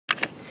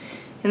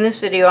In this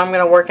video I'm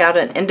going to work out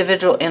an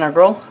individual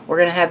integral. We're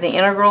going to have the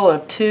integral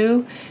of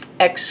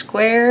 2x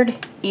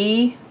squared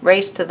e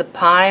raised to the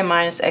pi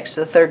minus x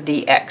to the third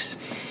dx.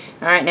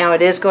 Alright, now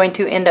it is going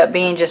to end up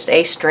being just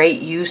a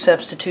straight u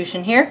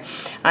substitution here.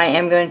 I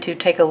am going to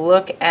take a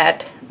look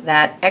at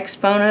that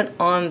exponent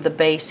on the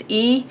base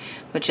e,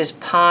 which is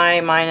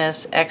pi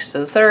minus x to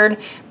the third.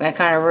 I'm going to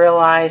kind of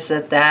realize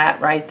that that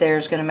right there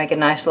is going to make a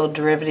nice little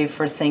derivative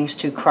for things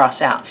to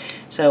cross out.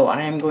 So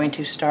I am going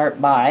to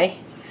start by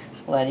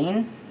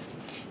letting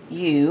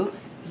u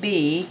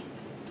be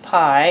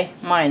pi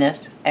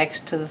minus x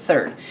to the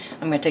third.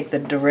 I'm going to take the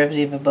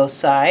derivative of both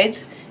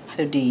sides.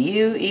 So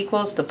du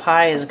equals, the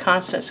pi is a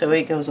constant, so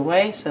it goes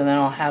away. So then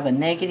I'll have a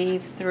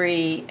negative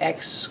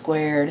 3x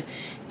squared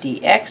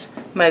dx.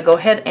 I'm going to go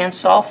ahead and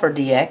solve for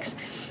dx.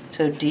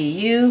 So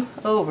du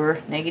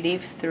over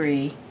negative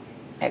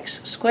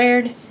 3x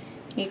squared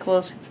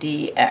equals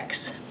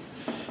dx.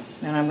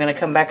 Then I'm going to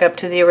come back up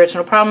to the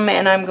original problem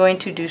and I'm going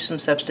to do some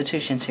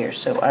substitutions here.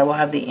 So I will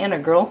have the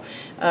integral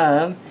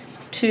of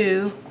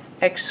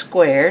 2x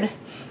squared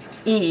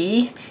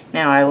e.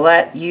 Now I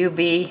let u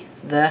be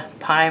the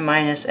pi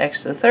minus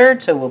x to the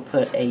third, so we'll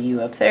put a u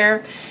up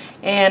there.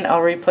 And I'll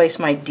replace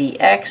my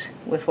dx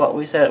with what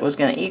we said it was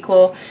going to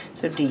equal.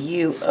 So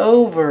du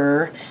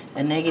over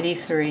a negative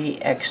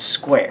 3x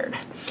squared.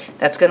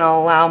 That's going to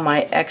allow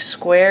my x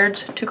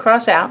squareds to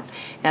cross out,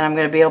 and I'm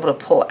going to be able to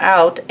pull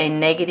out a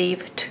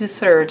negative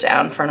 2/3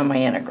 out in front of my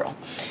integral.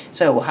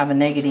 So we'll have a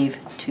negative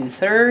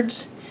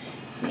 2/3,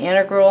 the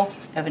integral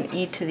of an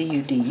e to the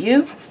u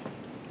du.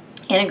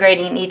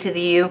 Integrating e to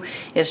the u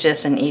is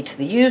just an e to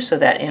the u, so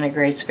that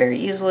integrates very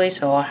easily.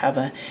 So I'll have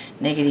a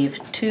negative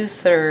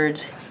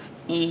 2/3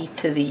 e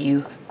to the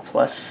u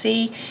plus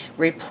c.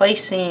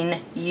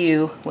 Replacing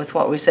u with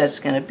what we said it's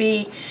going to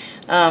be,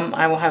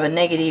 I will have a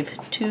negative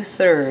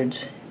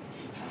 2/3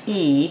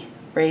 e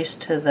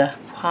raised to the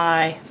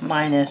pi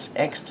minus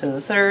x to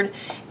the third,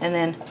 and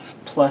then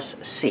plus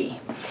c.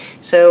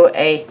 So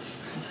a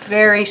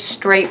very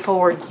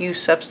straightforward u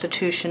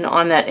substitution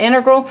on that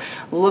integral.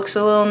 Looks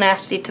a little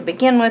nasty to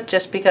begin with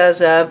just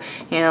because of,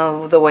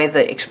 the way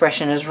the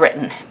expression is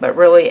written, but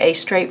really a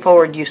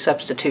straightforward u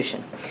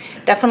substitution.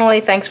 Definitely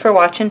thanks for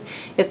watching.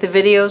 If the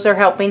videos are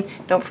helping,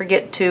 don't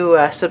forget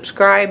to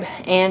subscribe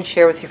and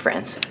share with your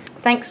friends.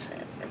 Thanks.